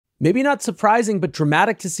Maybe not surprising, but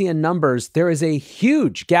dramatic to see in numbers, there is a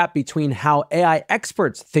huge gap between how AI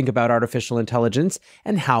experts think about artificial intelligence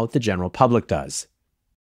and how the general public does.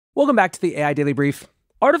 Welcome back to the AI Daily Brief.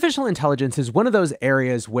 Artificial intelligence is one of those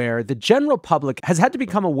areas where the general public has had to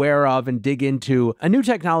become aware of and dig into a new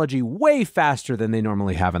technology way faster than they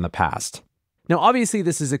normally have in the past. Now, obviously,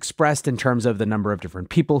 this is expressed in terms of the number of different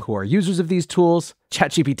people who are users of these tools.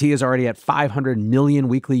 ChatGPT is already at 500 million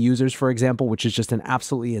weekly users, for example, which is just an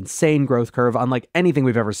absolutely insane growth curve, unlike anything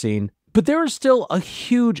we've ever seen. But there is still a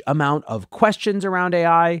huge amount of questions around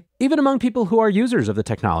AI, even among people who are users of the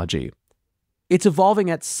technology. It's evolving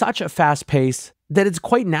at such a fast pace that it's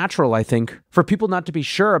quite natural, I think, for people not to be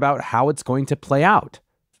sure about how it's going to play out.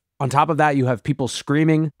 On top of that, you have people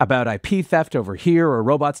screaming about IP theft over here or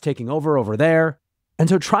robots taking over there. And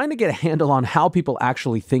so trying to get a handle on how people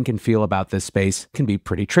actually think and feel about this space can be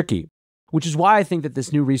pretty tricky, which is why I think that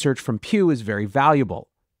this new research from Pew is very valuable.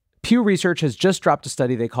 Pew Research has just dropped a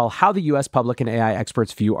study they call How the US Public and AI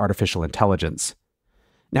Experts View Artificial Intelligence.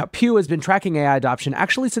 Now, Pew has been tracking AI adoption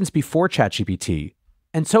actually since before ChatGPT,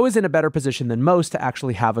 and so is in a better position than most to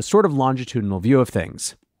actually have a sort of longitudinal view of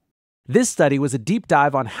things. This study was a deep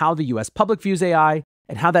dive on how the US public views AI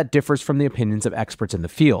and how that differs from the opinions of experts in the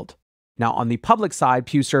field. Now, on the public side,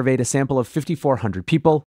 Pew surveyed a sample of 5,400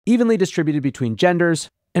 people, evenly distributed between genders,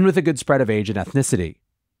 and with a good spread of age and ethnicity.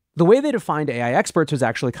 The way they defined AI experts was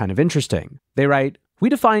actually kind of interesting. They write, "We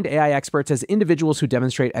defined AI experts as individuals who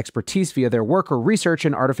demonstrate expertise via their work or research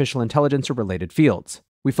in artificial intelligence or related fields.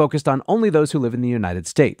 We focused on only those who live in the United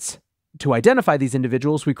States. To identify these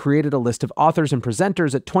individuals, we created a list of authors and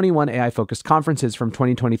presenters at 21 AI-focused conferences from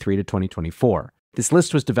 2023 to 2024. This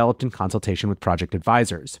list was developed in consultation with project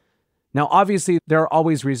advisors." Now, obviously, there are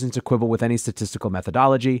always reasons to quibble with any statistical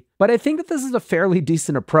methodology, but I think that this is a fairly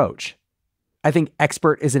decent approach. I think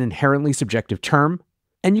expert is an inherently subjective term,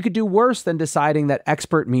 and you could do worse than deciding that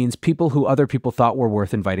expert means people who other people thought were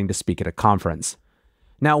worth inviting to speak at a conference.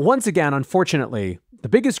 Now, once again, unfortunately, the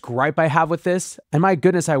biggest gripe I have with this, and my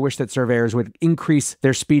goodness, I wish that surveyors would increase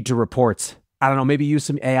their speed to reports. I don't know, maybe use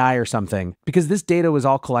some AI or something, because this data was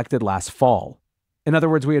all collected last fall. In other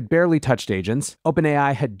words, we had barely touched agents.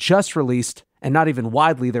 OpenAI had just released, and not even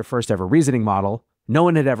widely, their first ever reasoning model. No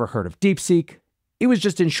one had ever heard of DeepSeek. It was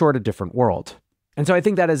just, in short, a different world. And so I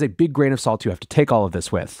think that is a big grain of salt you have to take all of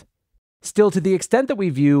this with. Still, to the extent that we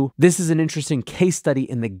view this as an interesting case study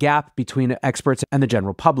in the gap between experts and the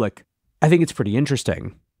general public, I think it's pretty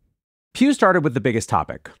interesting. Pew started with the biggest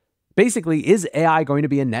topic. Basically, is AI going to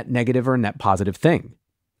be a net negative or a net positive thing?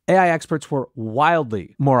 AI experts were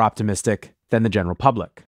wildly more optimistic than the general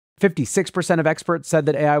public. 56% of experts said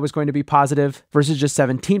that AI was going to be positive versus just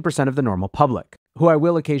 17% of the normal public, who I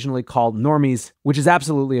will occasionally call normies, which is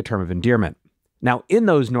absolutely a term of endearment. Now, in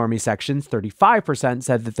those normie sections, 35%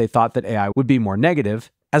 said that they thought that AI would be more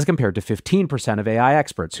negative, as compared to 15% of AI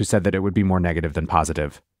experts who said that it would be more negative than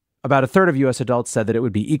positive. About a third of US adults said that it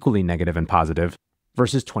would be equally negative and positive,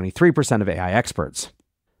 versus 23% of AI experts.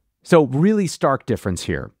 So really stark difference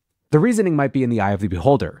here. The reasoning might be in the eye of the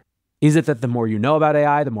beholder. Is it that the more you know about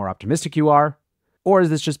AI, the more optimistic you are? Or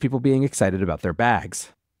is this just people being excited about their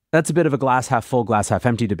bags? That's a bit of a glass half full, glass half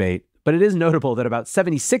empty debate, but it is notable that about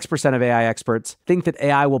 76% of AI experts think that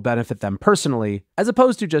AI will benefit them personally, as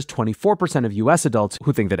opposed to just 24% of US adults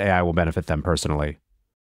who think that AI will benefit them personally.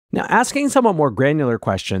 Now, asking somewhat more granular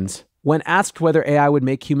questions, when asked whether AI would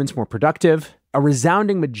make humans more productive, a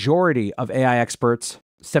resounding majority of AI experts,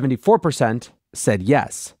 74%, said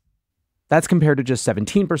yes. That's compared to just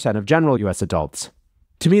 17% of general US adults.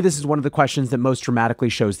 To me, this is one of the questions that most dramatically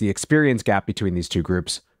shows the experience gap between these two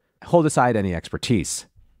groups. Hold aside any expertise.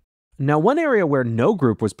 Now, one area where no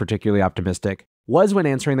group was particularly optimistic was when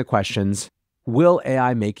answering the questions, will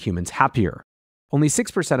AI make humans happier? Only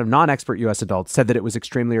 6% of non-expert US adults said that it was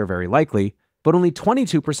extremely or very likely, but only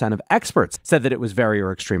 22% of experts said that it was very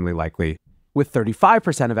or extremely likely, with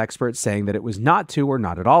 35% of experts saying that it was not too or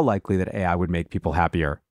not at all likely that AI would make people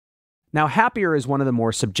happier. Now, happier is one of the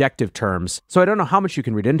more subjective terms, so I don't know how much you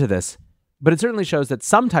can read into this, but it certainly shows that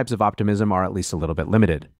some types of optimism are at least a little bit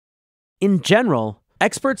limited. In general,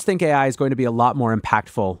 experts think AI is going to be a lot more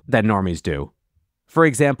impactful than normies do. For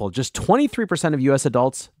example, just 23% of US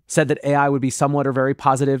adults said that AI would be somewhat or very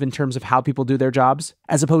positive in terms of how people do their jobs,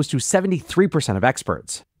 as opposed to 73% of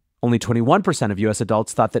experts. Only 21% of US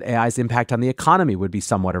adults thought that AI's impact on the economy would be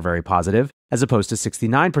somewhat or very positive, as opposed to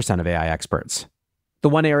 69% of AI experts. The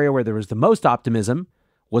one area where there was the most optimism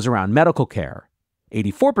was around medical care.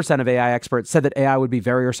 84% of AI experts said that AI would be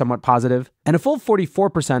very or somewhat positive, and a full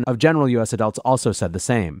 44% of general US adults also said the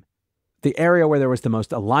same. The area where there was the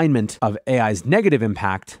most alignment of AI's negative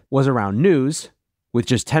impact was around news, with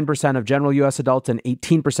just 10% of general US adults and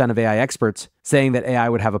 18% of AI experts saying that AI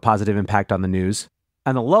would have a positive impact on the news.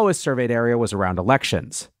 And the lowest surveyed area was around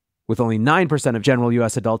elections, with only 9% of general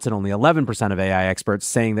US adults and only 11% of AI experts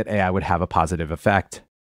saying that AI would have a positive effect.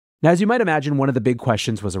 Now, as you might imagine, one of the big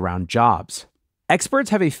questions was around jobs. Experts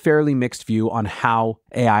have a fairly mixed view on how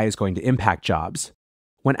AI is going to impact jobs.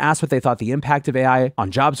 When asked what they thought the impact of AI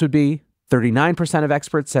on jobs would be, 39% of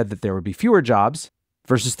experts said that there would be fewer jobs,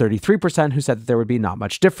 versus 33% who said that there would be not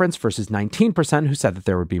much difference, versus 19% who said that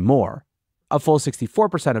there would be more. A full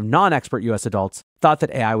 64% of non-expert US adults thought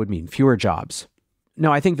that AI would mean fewer jobs.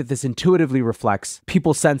 Now, I think that this intuitively reflects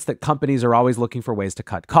people's sense that companies are always looking for ways to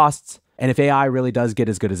cut costs, and if AI really does get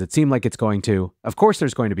as good as it seemed like it's going to, of course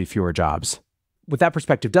there's going to be fewer jobs. What that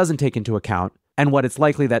perspective doesn't take into account, and what it's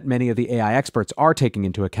likely that many of the AI experts are taking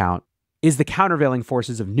into account, is the countervailing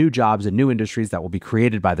forces of new jobs and new industries that will be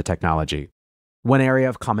created by the technology. One area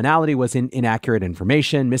of commonality was in inaccurate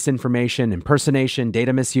information, misinformation, impersonation,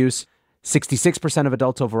 data misuse. 66% of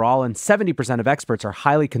adults overall and 70% of experts are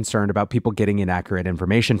highly concerned about people getting inaccurate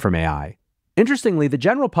information from AI. Interestingly, the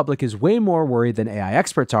general public is way more worried than AI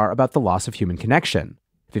experts are about the loss of human connection.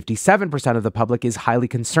 57% of the public is highly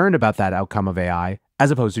concerned about that outcome of AI,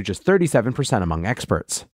 as opposed to just 37% among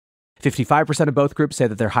experts. 55% of both groups say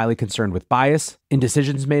that they're highly concerned with bias in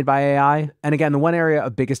decisions made by AI. And again, the one area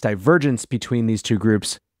of biggest divergence between these two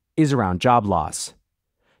groups is around job loss.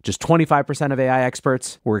 Just 25% of AI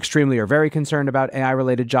experts were extremely or very concerned about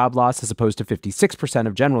AI-related job loss, as opposed to 56%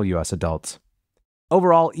 of general US adults.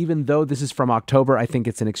 Overall, even though this is from October, I think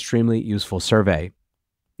it's an extremely useful survey.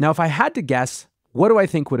 Now, if I had to guess, what do I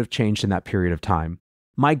think would have changed in that period of time?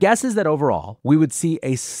 My guess is that overall, we would see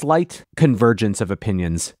a slight convergence of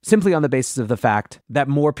opinions, simply on the basis of the fact that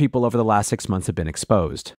more people over the last 6 months have been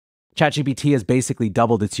exposed. ChatGPT has basically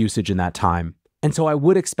doubled its usage in that time. And so I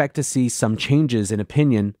would expect to see some changes in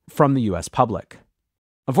opinion from the US public.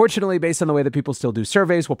 Unfortunately, based on the way that people still do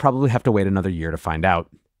surveys, we'll probably have to wait another year to find out.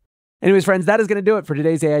 Anyways, friends, that is going to do it for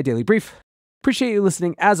today's AI Daily Brief. Appreciate you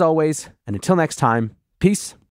listening as always, and until next time, peace